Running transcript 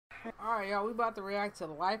Alright, y'all, we about to react to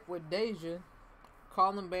Life with DEJA.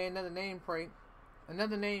 Calling Bay another name prank.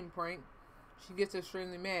 Another name prank. She gets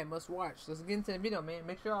extremely mad. Must watch. Let's get into the video, man.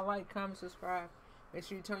 Make sure y'all like, comment, subscribe. Make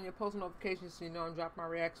sure you turn your post notifications so you know I'm dropping my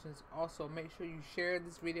reactions. Also, make sure you share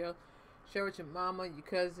this video. Share with your mama, your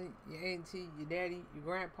cousin, your auntie, your daddy, your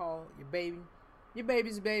grandpa, your baby. Your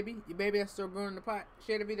baby's baby. Your baby that's still brewing the pot.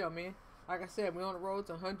 Share the video, man. Like I said, we're on the road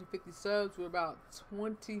to 150 subs. We're about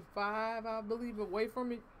 25, I believe, away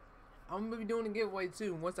from it. I'm going to be doing a giveaway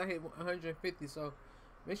too once I hit 150. So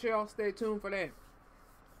make sure y'all stay tuned for that.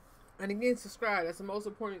 And again, subscribe. That's the most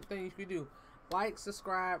important thing you can do. Like,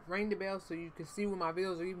 subscribe, ring the bell so you can see when my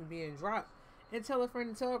videos are even being dropped. And tell a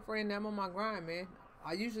friend that I'm on my grind, man.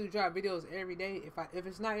 I usually drop videos every day. If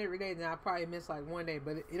it's not every day, then I probably miss like one day.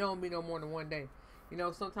 But it don't be no more than one day. You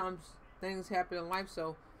know, sometimes things happen in life,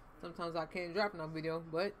 so sometimes I can't drop no video.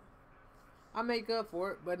 But I make up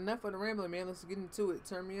for it. But enough of the rambling, man. Let's get into it.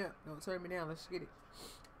 Turn me up. Don't turn me down. Let's get it.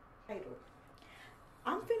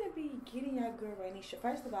 I'm finna be getting your girl Rainisha.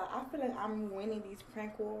 First of all, I feel like I'm winning these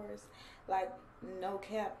prank wars. Like, no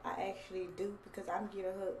cap, I actually do, because I'm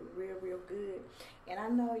giving her real good. And I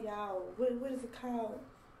know y'all, what is it called?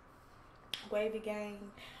 Wavy gang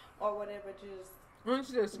or whatever. Just I'm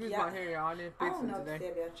just excuse my hair, y'all. I didn't fix it today. I don't know what to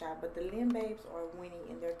say about y'all, but the Lim Babes are winning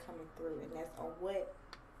and they're coming through, and that's on what?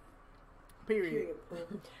 Period.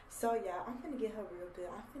 So y'all, I'm finna get her real good.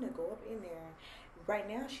 I'm finna go up in there. Right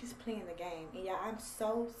now she's playing the game, and y'all, I'm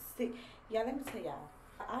so sick. Y'all, let me tell y'all,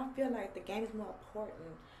 I feel like the game is more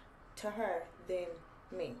important to her than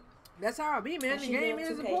me. That's how I be, man. The game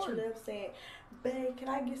is important. She loves saying, babe, can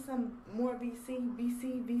I get some more VC,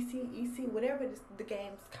 EC, whatever the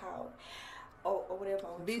game's called, or whatever.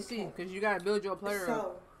 On VC, because you gotta build your player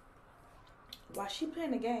up. While she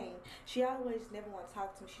playing the game, she always never want to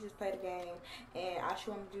talk to me. She just play the game, and all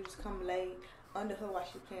she want me to do is come lay under her while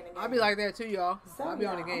she playing the game. I be like that too, y'all. So, I be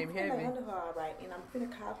on the game I'm heavy. Under her, all right, and I'm finna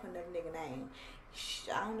call her another nigga name.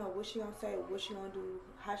 I don't know what she gonna say, what she gonna do,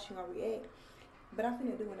 how she gonna react, but I'm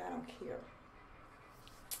finna do it. I don't care.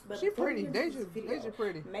 But she pretty. DEJA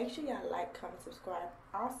pretty. Make sure y'all like, comment, subscribe.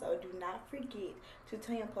 Also, do not forget to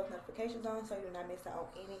turn your post notifications on so you do not miss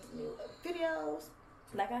out on any new videos.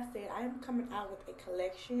 Like I said, I am coming out with a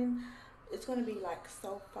collection. It's going to be like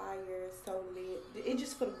so fire, so lit. It's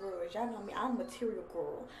just for the girls. Y'all know me. I'm a material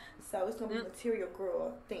girl. So it's going to be material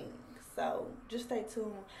girl thing. So just stay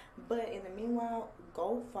tuned. But in the meanwhile,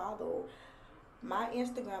 go follow my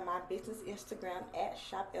Instagram, my business Instagram at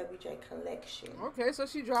ShopLBJ Collection. Okay, so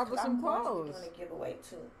she dropped us some clothes. I'm going to be doing a giveaway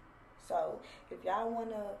too. So if y'all want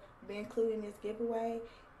to be included in this giveaway,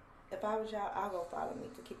 if I was y'all, I'll go follow me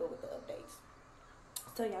to keep up with the updates.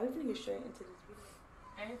 So yeah, we're gonna get straight into this video.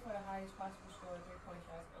 Aim for the highest possible score, 3 point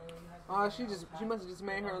shots. Oh, she must have just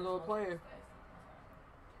made her a little player.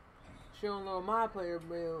 She on a little my player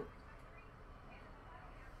build.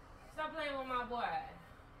 Stop playing with my boy.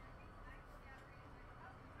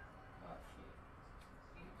 Oh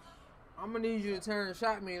shit. I'm gonna need you to turn the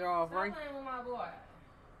shot meter off, right? Stop playing with my boy.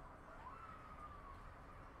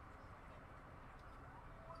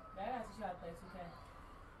 Dad asked you how to play 2K.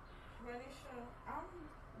 Ranisha,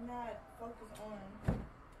 I'm not focused on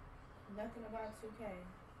nothing about 2K.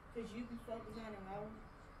 Cause you be focused on it, no?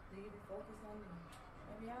 Do you be focused on it?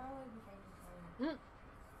 Maybe I always be focused on it.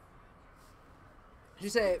 She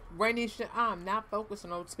said, Ranisha, I'm not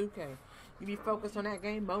focusing on 2K. You be focused on that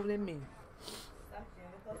game more than me. Stop there.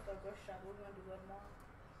 Let's go to the grocery shop. We're gonna do it tomorrow.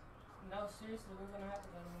 No, seriously, we're gonna have to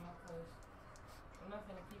go tomorrow because I'm not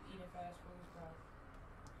gonna keep eating fast food, bro.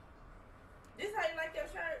 This how you like your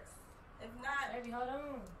shirts? If not, baby, hold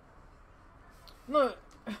on. Look,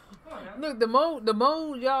 look, the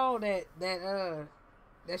mode, y'all,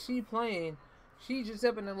 that she playing, she just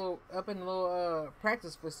up in the little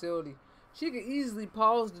practice facility. She could easily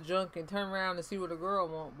pause the junk and turn around and see what the girl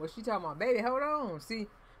want. But she talking about, baby, hold on. See,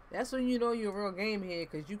 that's when you know you're a real game head,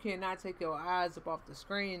 because you cannot take your eyes up off the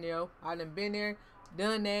screen, yo. I done been there,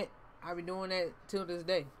 done that. I be doing that till this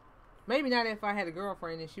day. Maybe not if I had a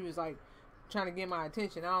girlfriend and she was like trying to get my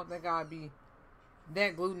attention. I don't think I'd be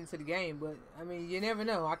that glued into the game, but I mean, you never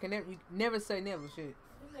know. I can never say never. Shit.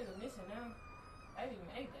 This nigga missing now. That be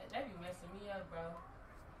messing me up, bro.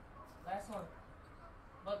 Last one.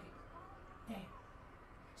 Bucket. Damn.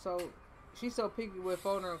 So she's so picky with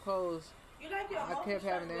folding her clothes. You like your I kept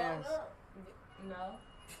having to ask. No.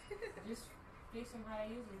 Just fix them how they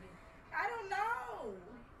usually be. I don't know.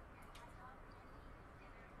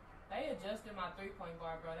 They adjusted my 3-point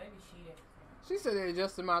bar, bro. They be cheating. She said they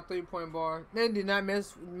adjusted my 3-point bar. They did not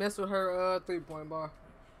mess with her 3-point bar.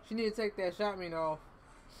 She need to take that shot meter off.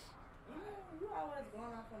 You always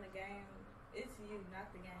going off on the game. It's you,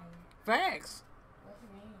 not the game. Facts. What you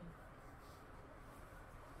mean?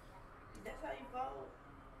 That's how you vote.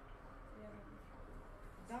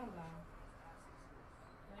 Yeah. Don't lie.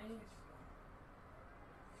 Thanks.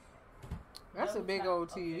 That's a Double big tap.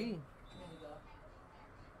 old Okay. TV. There you go.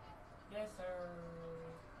 Yes, sir.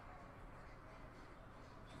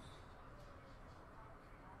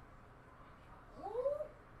 Ooh.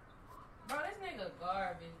 Bro, this nigga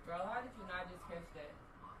garbage, bro. How did you not just catch that?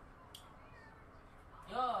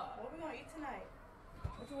 Yo. What we gonna eat tonight?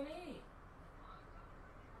 What you wanna eat?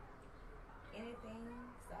 Anything?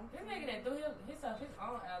 Something? This nigga that threw himself his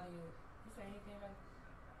own alley-oop. You say anything like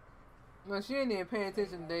No, she ain't even paying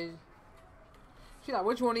attention, Deja. She like,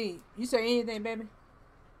 what you want to eat? You say anything, baby?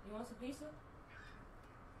 you want some pizza?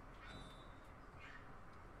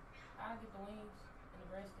 I'll get the wings and the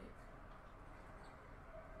breadsticks.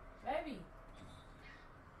 Baby.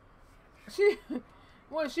 She,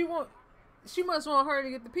 what she want? She must want her to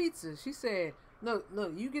get the pizza. She said, look,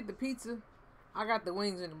 you get the pizza. I got the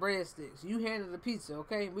wings and the breadsticks. You handle the pizza,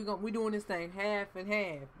 okay? We doing this thing half and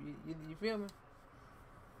half. You feel me?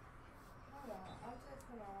 Hold on, I'm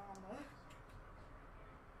texting my mama.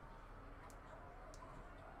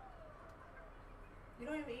 You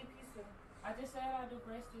don't even eat pizza. I just said I do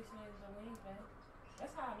breadsticks and the wings, man.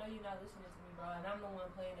 That's how I know you're not listening to me, bro. And I'm the one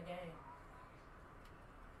playing the game.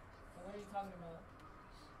 So what are you talking about?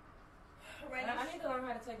 Right I need to learn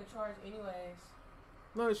how to take a charge anyways.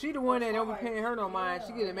 No, she the one that don't be paying her no mind.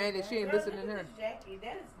 She get mad that she ain't Girl, listening to her. look at this jacket.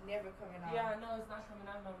 That is never coming off. Yeah, I know it's not coming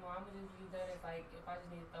out no more. I'm gonna just use that as like if I just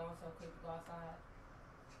need to throw myself quick to go outside.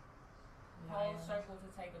 Whole circle to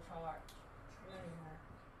take a charge. Really not.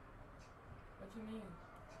 What you mean?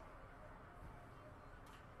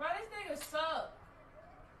 Bro, this nigga suck.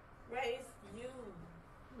 Right, it's you.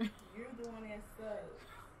 You're the one that sucks.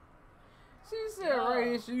 She said, right,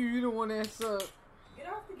 it's you the one that suck. Get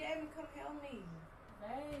off the game and come help me.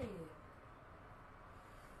 Babe.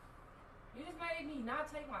 You just made me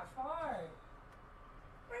not take my charge.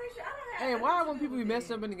 Ranisha, I don't have Hey, nothing why to when do people be with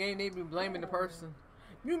messing it. up in the game, they be blaming the person?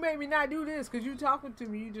 You made me not do this because you talking to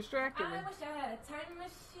me. You distracted me. I wish I had a time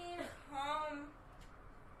machine.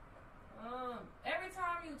 Every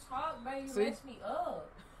time you talk, babe, you See? mess me up.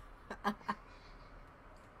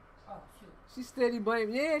 Oh, shoot. She steady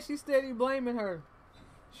blaming. Yeah, she steady blaming her.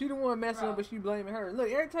 She the one messing up, but she blaming her. Look,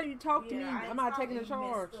 every time you talk to me, I'm not taking the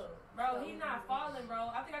charge. Bro, he's not falling, bro.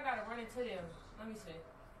 I think I gotta run into them. Let me see.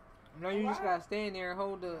 No, you just gotta stand there and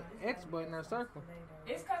hold the X button or circle.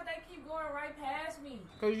 It's cause they keep going right past me.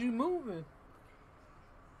 Cause you moving.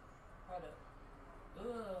 Hold up.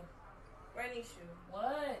 Ugh. Ranisha.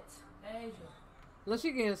 What? Deja. Look,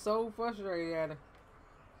 she getting so frustrated at her.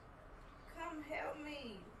 Come help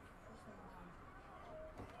me.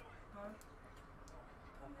 Huh?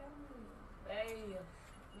 Come help me. Babe,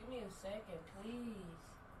 give me a second, please.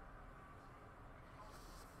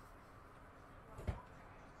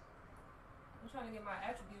 I'm trying to get my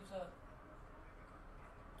attributes up.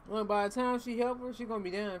 Well, by the time she help her, she gonna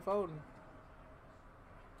be done folding.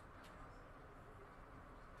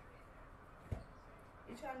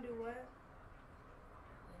 You trying to do what?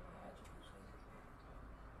 Get my attributes up.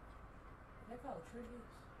 They're called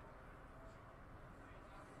tributes.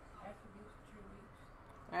 Attributes, tributes.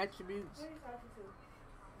 Attributes. Who are you talking to?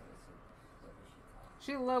 Let me see. What is she called?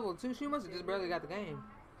 She level 2. She must have just barely got the game.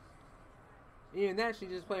 Even that, she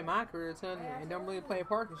just play my career ton and don't really play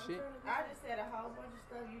park and shit. I just said a whole bunch of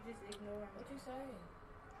stuff. You just ignoring What me. you saying?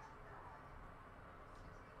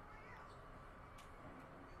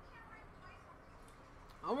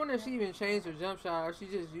 I wonder if she even changed her jump shot or she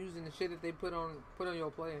just using the shit that they put on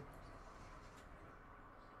your play.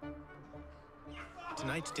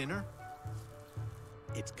 Tonight's dinner,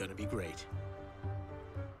 it's gonna be great.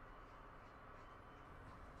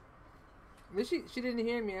 Did she didn't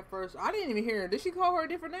hear me at first. I didn't even hear her. Did she call her a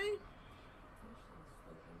different name?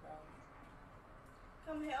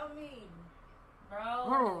 Come help me. Bro.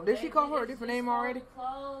 Hold on, did she call her a different name already?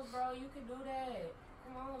 Clothes, bro. You can do that.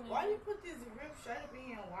 Come on, man. Why you put this ripped shirt up in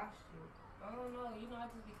here and wash it? I don't know. You know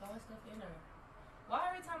I just be throwing stuff in there.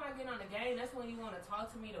 Why every time I get on the game, that's when you want to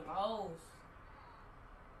talk to me the most?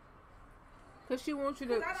 Cause she wants you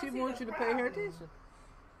to. She wants you to pay her attention.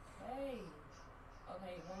 Hey.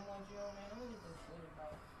 Okay, 1-1-0, man. Let me get this shit, bro.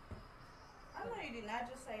 I know you did not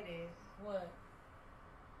just say that. What?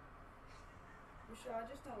 Rashad,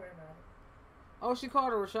 just don't worry about it. Oh, she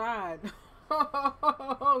called her Rashad.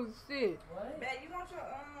 Oh shit. What? Bet you want your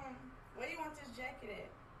where do you want this jacket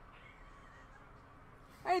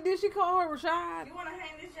at? Hey, did she call her Rashad? You want to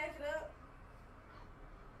hang this jacket up?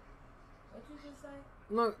 What you just say?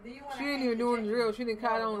 Look, Do you wanna she ain't hang even the doing the jacket? drill. She didn't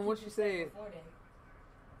caught on what what you she just said said. before that.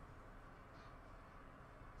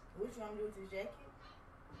 What you want to do with this jacket?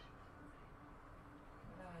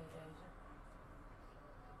 Alright, Deja.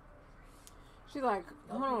 She like,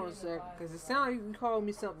 Don't hold on be a in the sec, closet, because it bro. sounds like you can call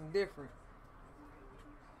me something different.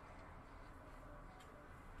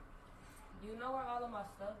 You know where all of my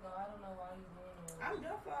stuff go. I don't know why you doing it. I'm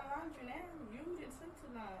done for laundry now. You just took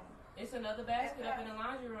too long. It's another basket up in the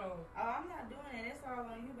laundry room. Oh, I'm not doing it. It's all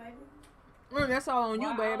on you, baby. That's all on you,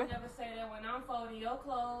 Why baby. I don't never say that when I'm folding your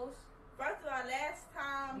clothes. First of all, last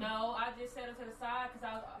time. No, I just set it to the side because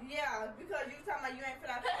I was. Yeah, because you talking about you ain't feel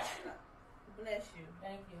like. Bless you.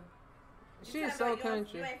 Thank you. She is talking so about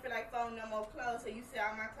country. You ain't feel like folding no more clothes, so you said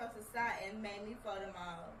all my clothes aside and made me fold them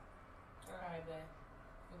all. Alright, babe.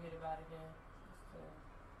 Forget about it then. It's cool.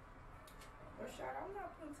 Rashad, I'm not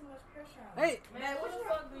putting too much pressure on you. Hey, Man, what the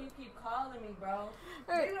fuck do you keep calling me, bro?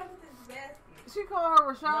 hey, Maybe I'm with this basket. she called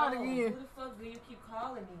her Rashad No, again. who the fuck do you keep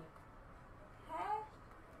calling me? Huh?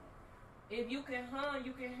 If you can hum,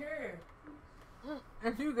 you can hear.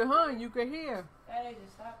 If you can hunt, you can hear. Hey,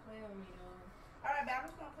 just stop playing with me, dude. Alright, babe, I'm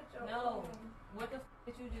just gonna put your. No. What the fuck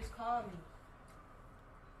did you just call me?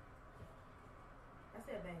 I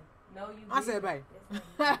said, babe. No, you didn't. I said, babe. Yes,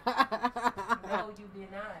 I did. No, you did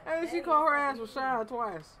not. Hey, she Babe, called her yes, ass I Rashad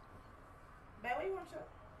twice. Babe, what you want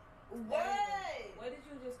your. What? What did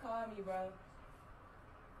you just call me, bro?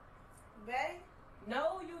 Babe?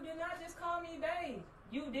 No, you did not just call me babe.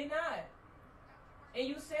 You did not. And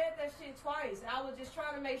you said that shit twice. I was just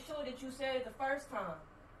trying to make sure that you said it the first time.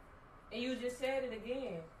 And you just said it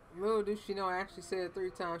again. Little do she know I actually said it 3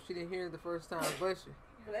 times. She didn't hear it the first time. Bless you.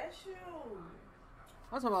 Bless you.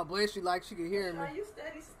 I'm talking about bless you like she could hear me. Are you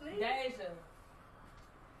steady sleep? Deja.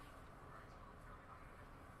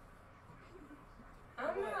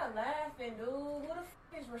 I'm not laughing, dude. Who the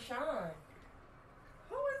fuck is Rashawn?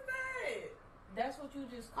 Who is that? That's what you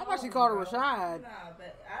just I called thought she me, called her bro. Rashad. Nah,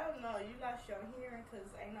 but I don't know. You lost your hearing because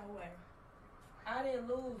ain't no way. I didn't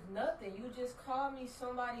lose nothing. You just called me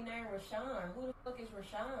somebody named Rashawn. Who the fuck is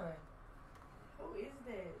Rashawn? Who is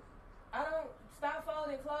that? I don't. Stop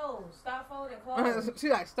folding clothes. Stop folding clothes. She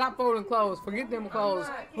like, stop folding clothes. Forget them clothes.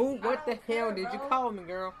 not- Who? I What the don't hell care, did you bro. call me,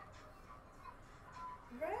 girl?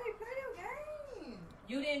 Ray, play your game.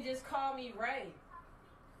 You didn't just call me Ray.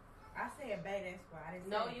 I said babe, that's why. I didn't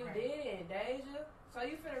No, say you Ray. didn't, Deja. So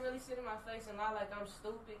you finna really sit in my face and lie like I'm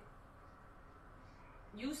stupid?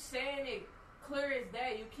 You saying it clear as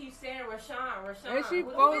day. You keep saying Rashawn. And she Who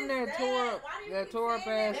the folding fuck- that tore up, Why do you that keep tore up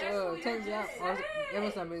saying ass that? That's who you tank top. just Or said. that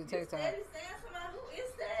must not be the You tank top. steady saying somebody. Who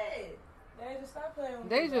is that? Deja, stop playing with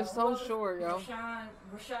They me, bro. just so Whoever- short, yo.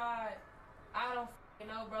 Rashad. I don't fucking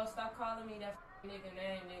know, bro. Stop calling me that nigga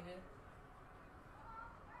name, nigga.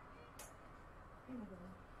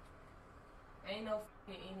 Ain't no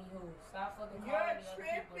fucking anywho. Stop fucking You're calling me other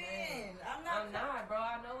people's names. tripping. I'm not, bro.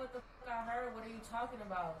 I know what the fuck I heard. What are you talking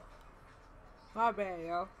about? My bad,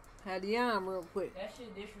 y'all. Had the yam real quick. That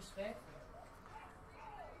shit disrespectful.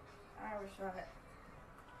 Alright, Rashad.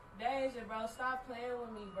 Deja, bro, stop playing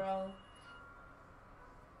with me, bro.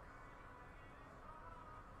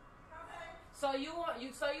 So you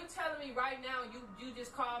telling me right now you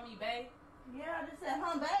just called me babe? Yeah, I just said,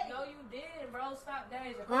 babe. No, you didn't, bro. Stop,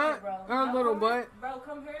 Deja. Come Huh? here, bro. Her No, little come butt. here. Bro,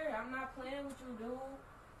 come here. I'm not playing with you, dude.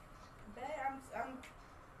 Babe, I'm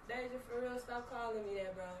Deja, for real, stop calling me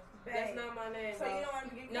that, bro. Babe. That's not my name, So bro. you don't want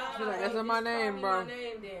to get No, She's like, that's just not my name, call me bro. my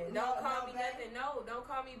name then. No, Don't call no, me babe. nothing. No, don't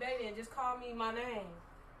call me baby and just call me my name.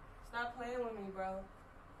 Stop playing with me, bro.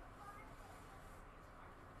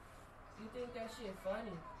 You think that shit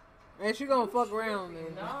funny? And she gonna fuck around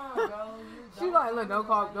then. Nah, bro. She like, look,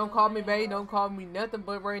 don't call me babe, don't call me nothing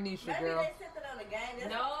but Rainisha, Maybe girl. they sent it on the game. That's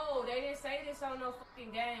No, they didn't say this on no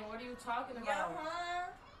fucking game. What are you talking Yeah, about? huh?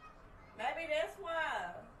 Maybe that's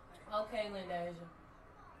why. Okay, Lindasia.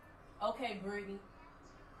 Okay, Brittany.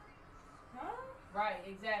 Huh? Right,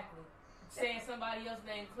 exactly. Saying somebody else's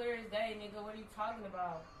name clear as day, nigga. What are you talking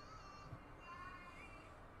about?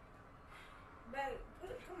 Babe,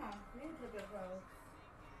 come on. You need to put your clothes.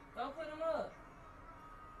 Don't put them up.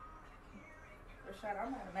 Rashad,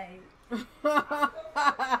 I'm not a maid.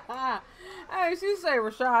 Hey, she say,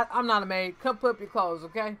 Rashad, I'm not a maid. Come put up your clothes,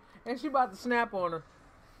 okay? And she about to snap on her.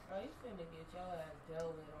 Bro, you finna get your ass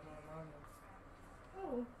dealt with on my mama.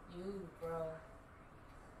 Who? You, bro.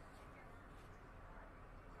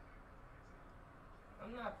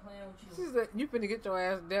 I'm not playing with you. She said, you finna get your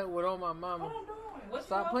ass dealt with on my mama. What I'm doing? What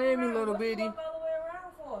Stop you walking playing me, around- little what you bitty. walk all the way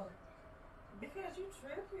around for? Because you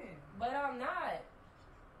tripping. But I'm not.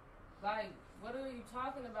 Like, what are you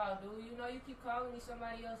talking about, dude? You know you keep calling me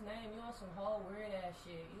somebody else's name. You on some whole weird ass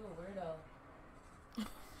shit. You a weirdo.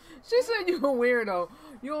 She said you a weirdo.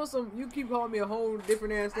 You on some? You keep calling me a whole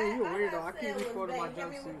different ass thing. You a weirdo. I keep recording my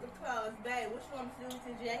jumpsuit. With the clothes, babe. What you want me to do with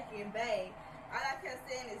your jacket and babe? All I kept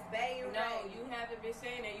saying is babe and No, babe. you haven't been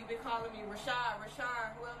saying that. You've been calling me Rashad,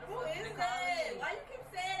 whoever the Who fuck you is been calling that? me. Why you keep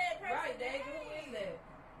saying that person? Right, Deja, who is that?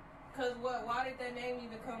 Cause what? Why did that name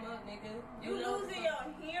even come up, nigga? You know losing your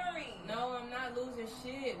hearing. No, I'm not losing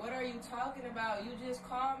shit. What are you talking about? You just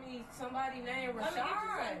called me somebody named Let Rashad.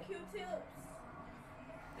 me get you some Q-tips.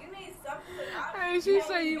 You need something. Hey, she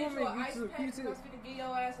say you want me to get you some Q-tips. I'm Q-tips. finna give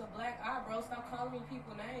your ass a black eye, bro. Stop calling me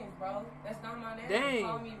people names, bro. That's not my name.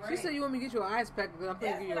 Call me Dang. Ray. She said you want me to get you an ice pack because I'm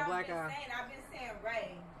finna give you a black eye. I've been saying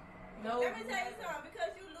Ray. No. Let me tell you something. Because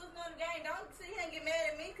you losing on the game, don't sit here and get mad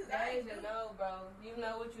at me because I ain't Deja, no, bro. You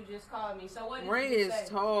know what you just called me. So what did Ray you just is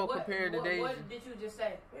say? tall compared to Deja. What did you just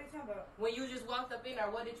say? What are you talking about? When you just walked up in there,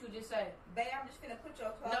 what did you just say? Babe, I'm just finna put your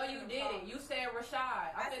clothes No, in you the didn't. car. You said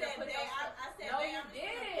Rashad. I said, babe, I said, no, babe, you I'm just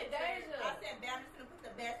didn't, finna put Deja. I said, babe, I'm just finna put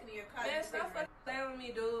the basket in your car. Man, stop fucking playing with me,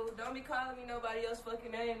 dude. Don't be calling me nobody else fucking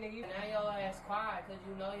name, nigga. Now your ass quiet because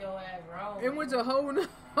you know your ass wrong. It went to a whole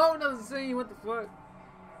nother scene. What the fuck?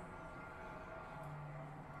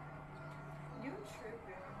 You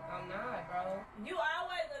tripping. I'm not, bro. You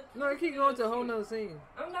always No, it keep going to a whole nother scene.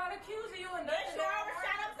 I'm not accusing you of But nothing. you always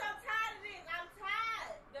shut up. I'm so tired of this. I'm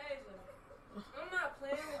tired. Deja, I'm not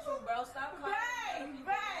playing with you, bro. Stop calling me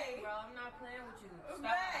Babe. bro. I'm not playing with you. Stop.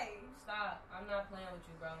 Babe. Stop. I'm not playing with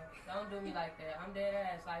you, bro. Don't do me like that. I'm dead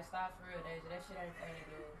ass. Like, stop for real, Deja. That shit ain't funny,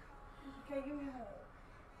 dude. Okay, give me a hug.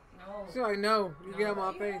 No. She's like, no, you get on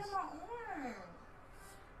my You face. had my arm.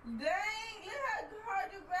 Dang, look how hard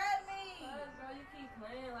you grabbed me. Bro, you keep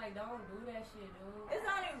playing. Like, don't do that shit, dude. It's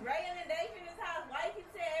only Ray and Deja in this house. Why you keep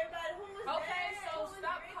saying everybody who is that? Okay, so Who is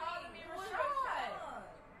stop Ricky? calling me Who is Rashad.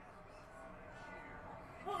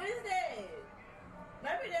 Who is that?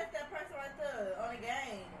 Maybe that's that person right there on the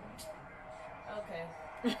game. Okay.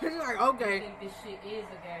 She's like, I okay. think this shit is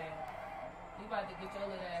a game. You about to get your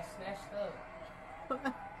little ass snatched up.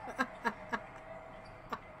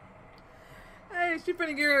 Hey, she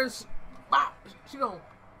finna get her. Bop. She gonna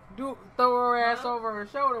throw her ass over her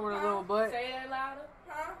shoulder with her little butt. Say that louder.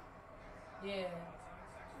 Huh? Yeah.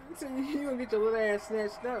 You gonna get your little ass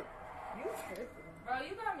snatched up. You tripping. Bro,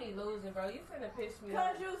 you got me losing, bro. You finna piss me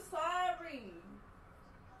off. Cause you sorry.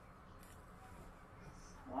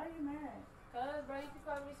 Why you mad? Cause, bro, you keep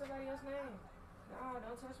calling me somebody else's name. No,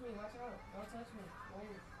 don't touch me. Watch out. Don't touch me.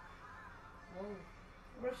 Move. Move.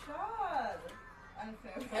 Rashad. I'm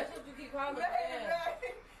sorry. That's what you keep calling me.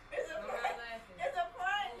 It's a I'm not prank. laughing. It's a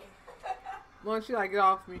prank. Once she like, get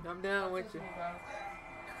off me. I'm done with Touch you. me, bro.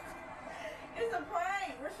 It's a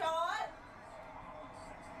prank, Rashad.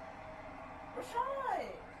 Rashad.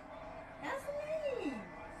 Answer me.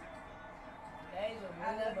 Deja,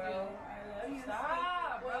 I love move, bro. you. I love you.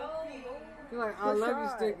 Stop, bro. She's like, I love you,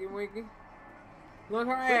 Sticky Winky. Look,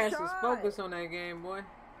 her ass is Rashad. focused on that game, boy.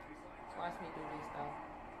 Watch me do this,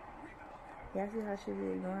 though. Y'all see how she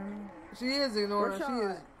be ignoring me? She is ignoring her.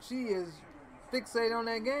 Rashad. She is fixated on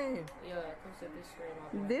that game. Yeah, come set this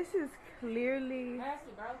screen off. This is clearly Pass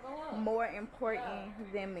it, bro. Go up. more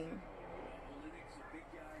important than me.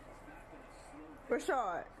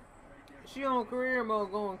 Rashad. She on career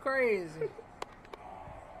mode going crazy.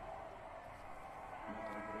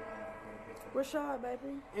 Rashad,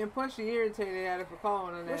 baby. And plus she irritated at her for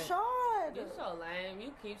calling her that. Rashad. You so lame.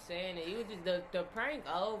 You keep saying it. You just the prank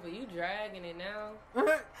over. You dragging it now.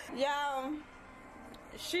 Y'all,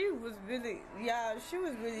 she was really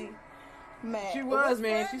mad. She was, What's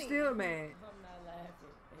man. funny? She's still mad. I'm not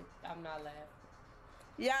laughing. I'm not laughing.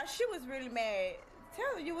 Yeah, she was really mad.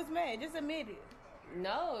 Tell her you was mad. Just admit it.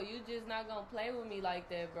 No, you just not gonna play with me like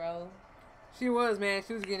that, bro. She was, man.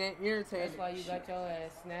 She was getting irritated. That's why you got your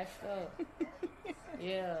ass snatched up.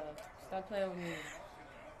 Yeah, stop playing with me.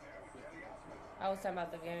 I was talking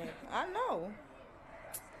about the game. I know.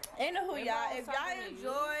 Anywho, If y'all, I was if talking to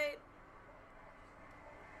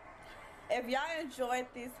y'all enjoyed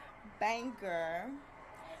this banger,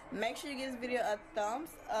 make sure you give this video a thumbs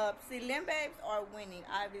up. See, Lim Babes are winning,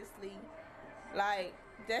 obviously. Like,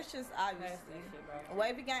 that's just Pass obviously. that shit, bro.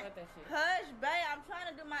 Wavy gang. Cut that shit. Hush, babe. I'm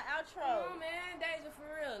trying to do my Come outro. on, man. Deja, for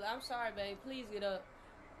real. I'm sorry, babe. Please get up.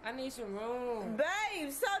 I need some room. Babe,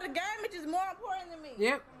 so the game is just more important than me.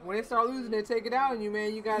 Yep. When they start losing, they take it out on you,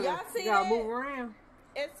 man. You gotta, Y'all see you gotta that? move around.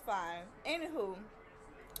 It's fine. Anywho,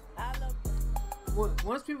 I love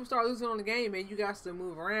Once people start losing on the game, man, you got to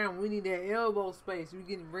move around. We need that elbow space. We're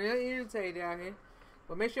getting real irritated out here.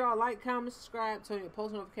 But make sure y'all like, comment, subscribe, turn your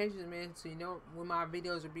post notifications, man, so you know when my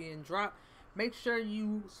videos are being dropped. Make sure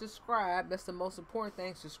you subscribe. That's the most important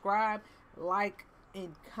thing. Subscribe, like,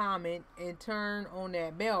 and comment and turn on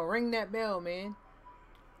that bell. Ring that bell, man.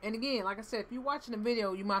 And again, like I said, if you're watching the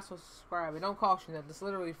video, you might as well subscribe. It don't cost you nothing. It's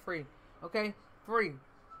literally free. Okay? Free.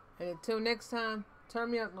 And until next time,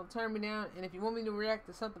 turn me up, don't turn me down. And if you want me to react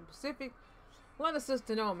to something specific, let a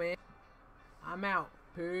sister know, man. I'm out.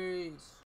 Peace.